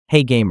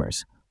Hey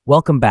gamers,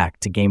 welcome back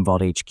to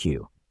GameVault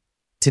HQ.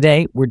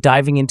 Today, we're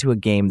diving into a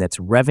game that's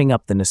revving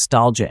up the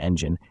nostalgia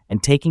engine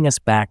and taking us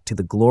back to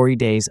the glory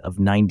days of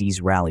 90s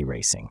rally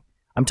racing.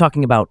 I'm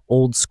talking about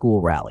Old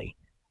School Rally,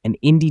 an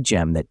indie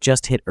gem that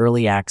just hit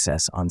early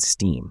access on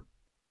Steam.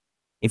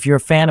 If you're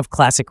a fan of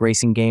classic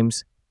racing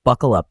games,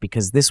 buckle up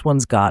because this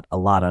one's got a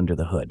lot under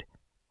the hood.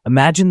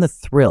 Imagine the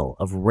thrill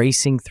of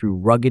racing through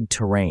rugged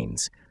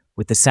terrains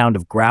with the sound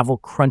of gravel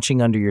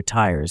crunching under your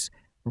tires,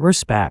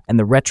 reverse back, and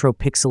the retro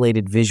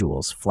pixelated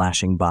visuals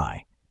flashing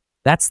by.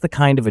 That's the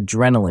kind of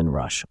adrenaline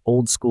rush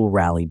Old School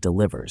Rally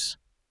delivers.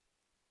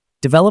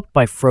 Developed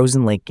by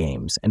Frozen Lake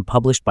Games and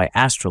published by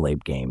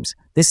Astrolabe Games,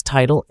 this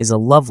title is a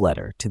love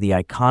letter to the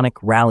iconic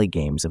rally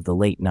games of the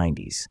late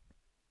 90s.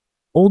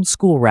 Old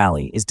School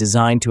Rally is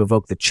designed to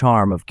evoke the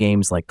charm of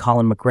games like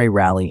Colin McRae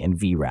Rally and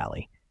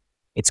V-Rally.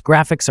 Its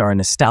graphics are a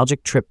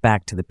nostalgic trip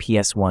back to the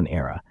PS1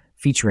 era,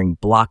 featuring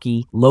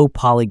blocky,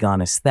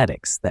 low-polygon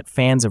aesthetics that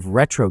fans of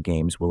retro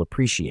games will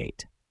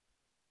appreciate.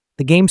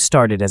 The game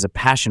started as a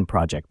passion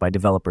project by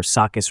developer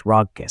Sakis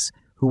Rogkis,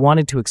 who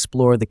wanted to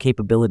explore the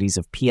capabilities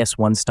of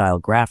PS1-style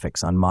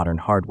graphics on modern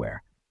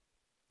hardware.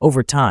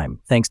 Over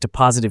time, thanks to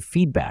positive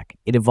feedback,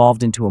 it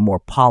evolved into a more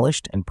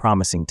polished and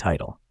promising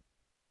title.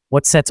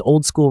 What sets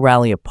Old School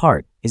Rally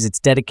apart is its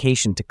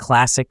dedication to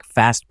classic,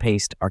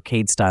 fast-paced,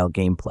 arcade-style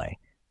gameplay.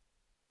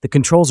 The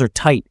controls are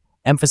tight,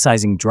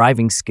 emphasizing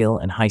driving skill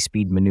and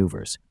high-speed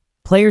maneuvers.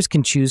 Players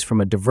can choose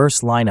from a diverse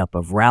lineup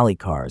of rally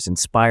cars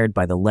inspired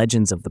by the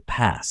legends of the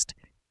past,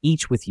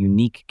 each with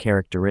unique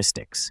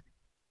characteristics.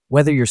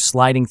 Whether you're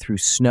sliding through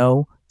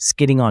snow,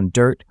 skidding on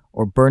dirt,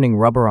 or burning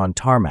rubber on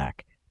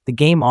tarmac, the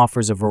game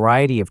offers a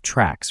variety of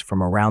tracks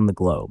from around the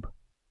globe.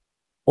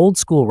 Old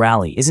School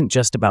Rally isn't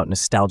just about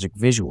nostalgic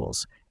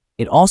visuals,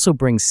 it also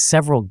brings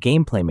several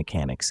gameplay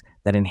mechanics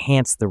that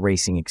enhance the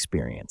racing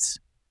experience.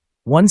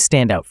 One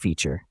standout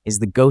feature is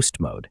the Ghost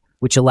Mode,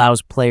 which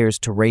allows players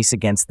to race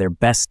against their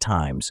best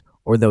times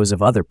or those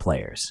of other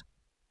players.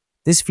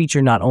 This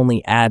feature not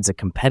only adds a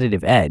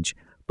competitive edge,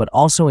 but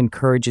also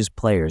encourages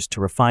players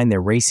to refine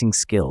their racing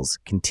skills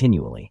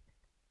continually.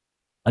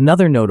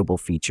 Another notable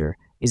feature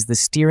is the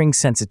steering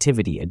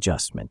sensitivity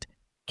adjustment,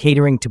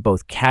 catering to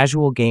both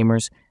casual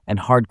gamers and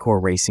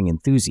hardcore racing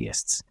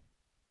enthusiasts.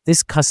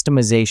 This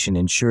customization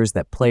ensures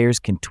that players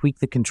can tweak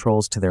the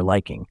controls to their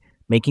liking,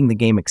 making the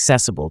game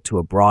accessible to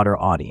a broader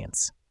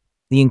audience.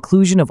 The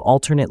inclusion of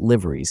alternate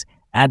liveries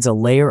adds a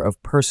layer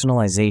of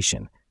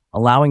personalization,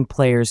 allowing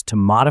players to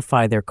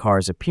modify their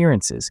cars'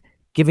 appearances,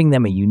 giving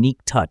them a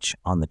unique touch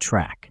on the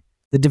track.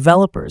 The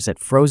developers at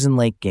Frozen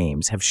Lake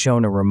Games have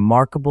shown a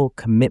remarkable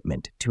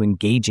commitment to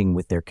engaging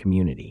with their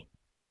community.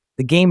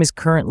 The game is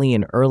currently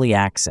in early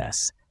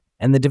access,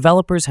 and the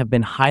developers have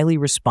been highly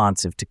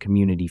responsive to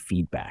community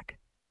feedback.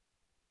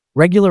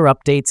 Regular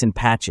updates and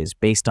patches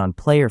based on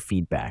player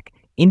feedback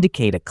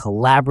indicate a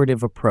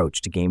collaborative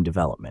approach to game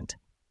development.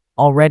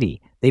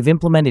 Already, they've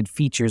implemented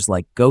features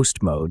like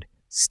Ghost Mode,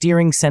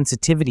 steering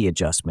sensitivity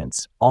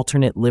adjustments,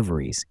 alternate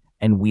liveries,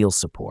 and wheel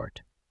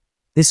support.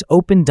 This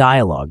open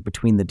dialogue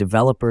between the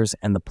developers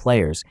and the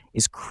players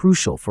is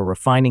crucial for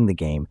refining the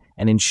game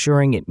and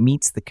ensuring it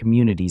meets the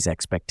community's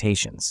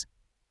expectations.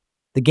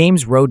 The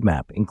game's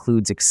roadmap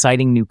includes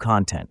exciting new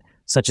content,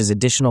 such as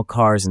additional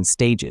cars and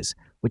stages,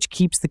 which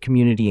keeps the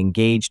community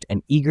engaged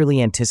and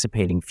eagerly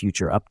anticipating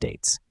future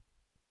updates.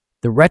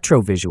 The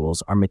retro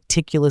visuals are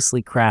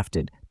meticulously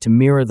crafted to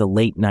mirror the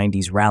late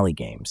 90s rally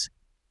games.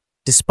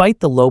 Despite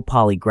the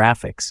low-poly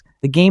graphics,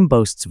 the game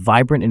boasts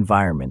vibrant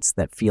environments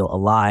that feel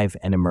alive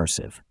and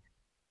immersive.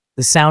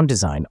 The sound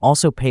design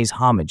also pays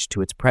homage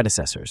to its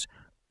predecessors,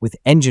 with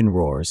engine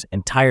roars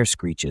and tire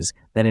screeches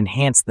that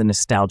enhance the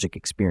nostalgic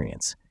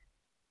experience.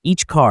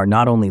 Each car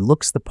not only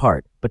looks the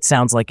part, but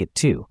sounds like it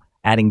too,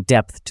 adding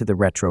depth to the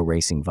retro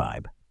racing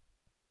vibe.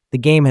 The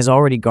game has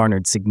already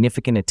garnered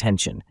significant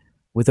attention,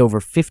 with over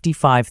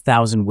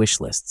 55,000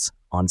 wishlists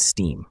on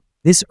Steam.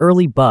 This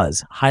early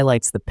buzz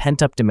highlights the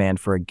pent-up demand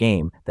for a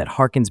game that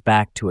harkens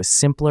back to a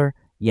simpler,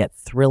 yet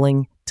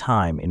thrilling,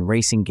 time in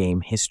racing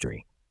game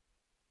history.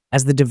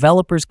 As the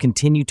developers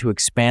continue to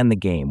expand the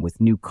game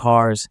with new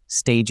cars,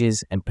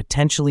 stages, and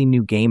potentially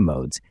new game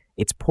modes,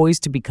 it's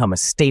poised to become a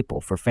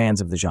staple for fans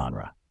of the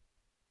genre.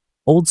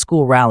 Old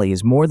School Rally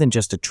is more than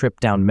just a trip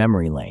down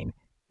memory lane.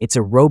 It's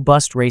a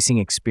robust racing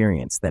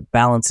experience that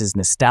balances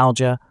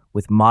nostalgia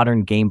with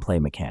modern gameplay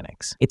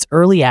mechanics. Its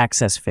early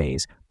access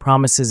phase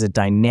promises a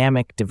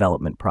dynamic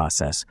development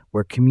process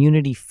where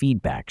community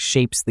feedback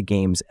shapes the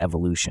game's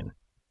evolution.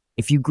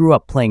 If you grew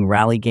up playing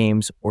rally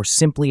games or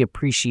simply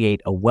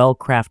appreciate a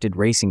well-crafted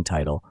racing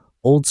title,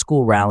 Old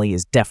School Rally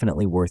is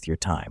definitely worth your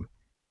time.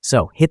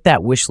 So hit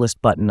that wishlist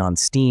button on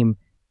Steam,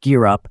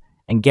 gear up,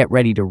 and get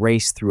ready to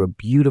race through a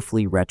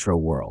beautifully retro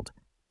world.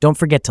 Don't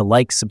forget to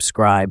like,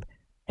 subscribe,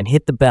 and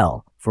hit the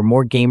bell for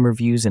more game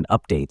reviews and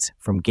updates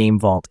from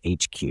GameVault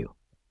HQ.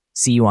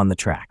 See you on the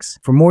tracks.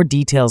 For more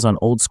details on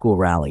Old School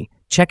Rally,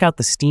 check out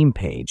the Steam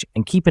page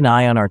and keep an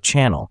eye on our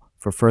channel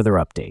for further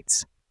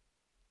updates.